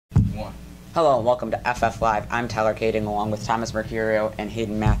Hello and welcome to FF Live. I'm Tyler Kading along with Thomas Mercurio and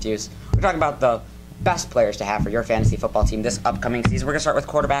Hayden Matthews. We're talking about the best players to have for your fantasy football team this upcoming season. We're going to start with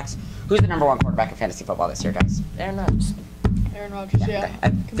quarterbacks. Who's the number one quarterback in fantasy football this year, guys? Aaron Rodgers. Aaron Rodgers, yeah. Okay. I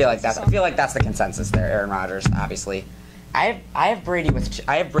feel like that's the consensus there. Aaron Rodgers, obviously. I have Brady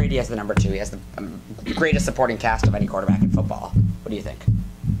as the number 2. He has the greatest supporting cast of any quarterback in football. What do you think?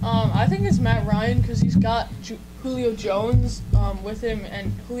 I think it's Matt Ryan because he's got Julio Jones with him,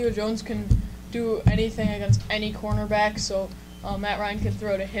 and Julio Jones can do anything against any cornerback, so Matt Ryan can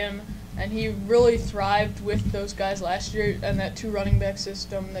throw to him, and he really thrived with those guys last year, and that 2 running back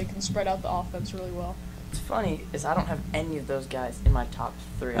system, they can spread out the offense really well. What's funny is I don't have any of those guys in my top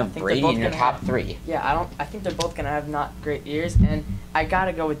 3. I think Brady they're both in your top 3. Yeah, I think they're both gonna have not great years, and I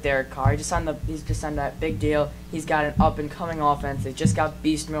gotta go with Derek Carr. He's just signed that big deal. He's got an up and coming offense. They just got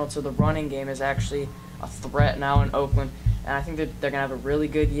beast mode, so the running game is actually a threat now in Oakland. And I think that they're going to have a really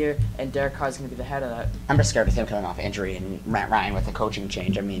good year, and Derek Carr's going to be the head of that. I'm just scared with him coming off injury and Matt Ryan with the coaching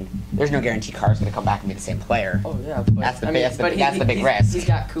change. I mean, there's no guarantee Carr's going to come back and be the same player. Oh, yeah. But, that's the big risk. He's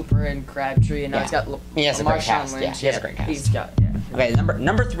got Cooper and Crabtree, and now he's got Marshawn Lynch. Yeah, he has a great cast. He's got, yeah. Okay,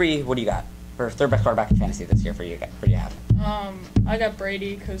 number 3, what do you got for third best quarterback in fantasy this year for you? What do you have? I got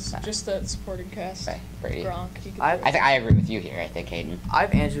Brady because just that supporting cast. Okay, Brady. Gronk. I think I agree with you here. I think Hayden. I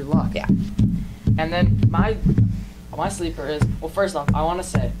have Andrew Luck. Yeah. And then my sleeper is, well, first off, I want to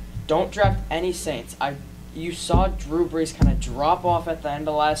say, don't draft any Saints. You saw Drew Brees kind of drop off at the end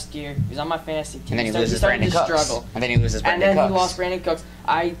of last year. He was on my fantasy team. And then he loses Brandon Cooks. Struggle. And then he loses Brandon Cooks. And then he lost Brandon Cooks.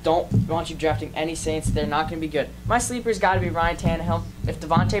 I don't want you drafting any Saints. They're not going to be good. My sleeper's got to be Ryan Tannehill. If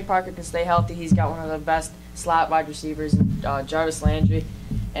Devontae Parker can stay healthy, he's got one of the best slot wide receivers, Jarvis Landry.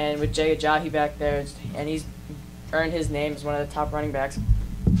 And with Jay Ajayi back there, and he's earned his name as one of the top running backs,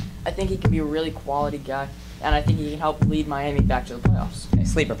 I think he can be a really quality guy. And I think he can help lead Miami back to the playoffs. Okay,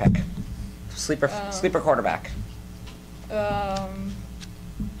 sleeper pick. Sleeper quarterback. I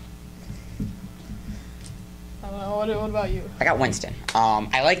don't know. What about you? I got Winston.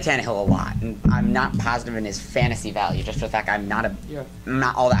 I like Tannehill a lot, and I'm not positive in his fantasy value, just for the fact I'm not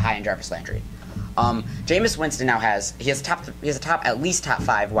all that high in Jarvis Landry. Jameis Winston now has at least top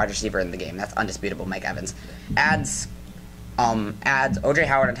 5 wide receiver in the game. That's undisputable. Mike Evans adds O.J.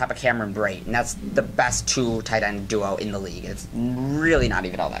 Howard on top of Cameron Brate, and that's the best 2 tight end duo in the league. It's really not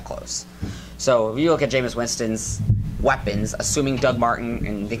even all that close. So if you look at Jameis Winston's weapons, assuming Doug Martin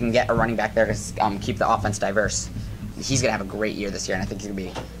and they can get a running back there to keep the offense diverse, he's going to have a great year this year, and I think he's going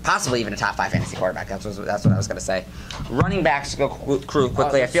to be possibly even a top 5 fantasy quarterback. That's what I was going to say. Running backs to go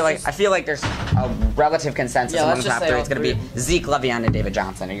quickly. I feel like there's a relative consensus among the top 3. It's going to be Zeke, Le'Veon, and David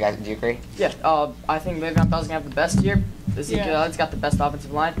Johnson. Do you agree? Yeah. I think Le'Veon Bell's going to have the best year. Ezekiel's got the best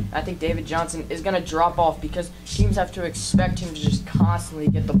offensive line. I think David Johnson is going to drop off because teams have to expect him to just constantly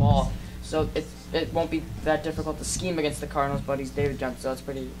get the ball. So it won't be that difficult to scheme against the Cardinals, but he's David Johnson, so it's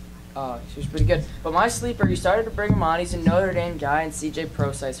he was pretty good. But my sleeper, you started to bring him on. He's a Notre Dame guy, and C.J.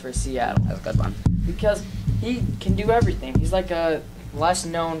 Prosise for Seattle. That's a good one. Because he can do everything. He's like a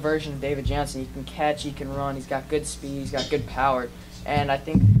less-known version of David Johnson. He can catch, he can run, he's got good speed, he's got good power. And I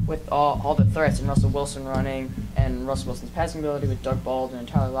think with all the threats and Russell Wilson running and Russell Wilson's passing ability with Doug Baldwin and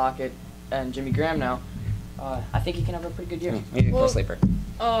Tyler Lockett and Jimmy Graham now, I think he can have a pretty good year. Maybe a sleeper.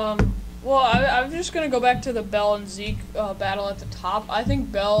 Well, I'm just going to go back to the Bell and Zeke battle at the top. I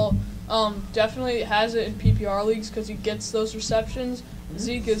think Bell definitely has it in PPR leagues because he gets those receptions.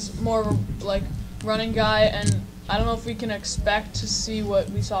 Zeke is more of a running guy, and I don't know if we can expect to see what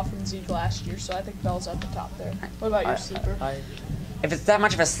we saw from Zeke last year, so I think Bell's at the top there. What about your sleeper? If it's that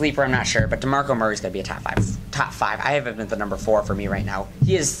much of a sleeper, I'm not sure, but DeMarco Murray's going to be a top 5. Top 5. I have him at the number 4 for me right now.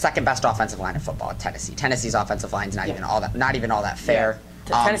 He is second best offensive line in football at Tennessee. Tennessee's offensive line is not even all that fair.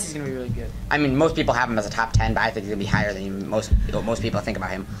 Yeah. Tennessee's going to be really good. I mean, most people have him as a top 10, but I think he's going to be higher than most people think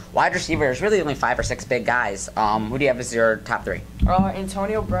about him. Wide receiver, there's really only 5 or 6 big guys. Who do you have as your top 3?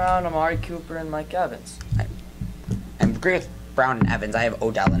 Antonio Brown, Amari Cooper, and Mike Evans. I agree with Brown and Evans. I have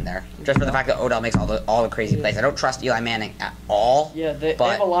Odell in there, just for the fact that Odell makes all the crazy plays. I don't trust Eli Manning at all. Yeah, they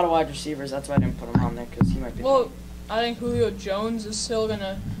have a lot of wide receivers. That's why I didn't put him on there, because he might be. Well, I think Julio Jones is still going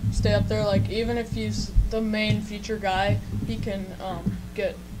to stay up there. Even if he's the main feature guy, he can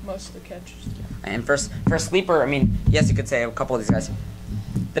get most of the catches. And for a sleeper, I mean, yes, you could say a couple of these guys.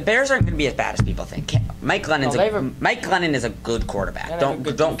 The Bears aren't going to be as bad as people think. Mike Glennon is a good quarterback.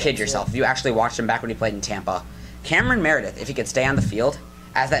 Don't kid yourself. If you actually watched him back when he played in Tampa, Cameron Meredith, if he could stay on the field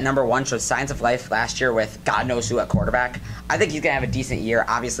as that number 1, showed signs of life last year with God knows who at quarterback. I think he's going to have a decent year.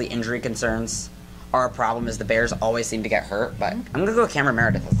 Obviously, injury concerns are a problem as the Bears always seem to get hurt, but I'm going to go with Cameron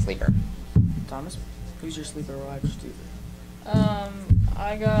Meredith as a sleeper. Thomas, who's your sleeper wide receiver?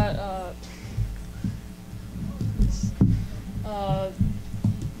 I got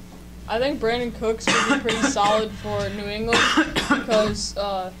I think Brandon Cooks would be pretty solid for New England because,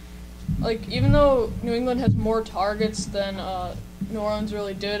 like, even though New England has more targets than New Orleans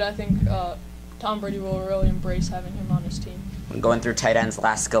really did, I think Tom Brady will really embrace having him on his team. Going through tight ends,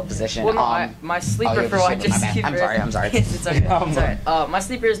 last skill position. Well, no, my sleeper for wide receiver. I'm sorry. It's okay. It's alright. My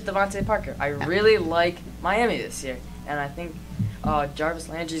sleeper is Devontae Parker. I really like Miami this year, and I think Jarvis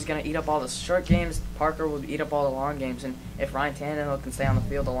Landry is going to eat up all the short games. Parker will eat up all the long games, and if Ryan Tannehill can stay on the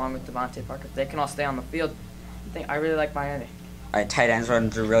field along with Devontae Parker, if they can all stay on the field, I really like Miami. All right, tight ends run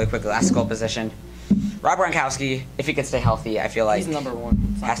through really quickly. Last skill position. Rob Gronkowski, if he can stay healthy, I feel like he's number one.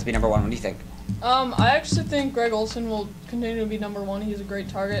 Has to be number one. What do you think? I actually think Greg Olsen will continue to be number one. He's a great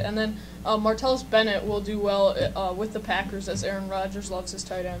target. And then Martellus Bennett will do well with the Packers as Aaron Rodgers loves his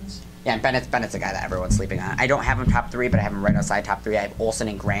tight ends. Yeah, and Bennett's a guy that everyone's sleeping on. I don't have him top three, but I have him right outside top three. I have Olsen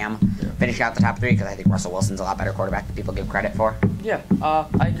and Graham finishing out the top three because I think Russell Wilson's a lot better quarterback than people give credit for. Yeah,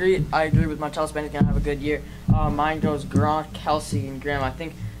 I agree. I agree with Martellus Bennett going to have a good year. Mine goes Gronk, Kelsey, and Graham. I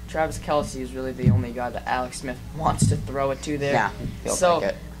think Travis Kelsey is really the only guy that Alex Smith wants to throw it to there. Yeah, feels like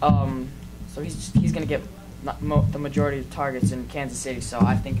it. So he's going to get the majority of targets in Kansas City, so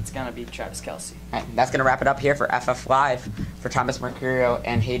I think it's going to be Travis Kelsey. All right, that's going to wrap it up here for FF Live. For Thomas Mercurio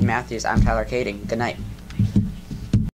and Hayden Matthews, I'm Tyler Kading. Good night.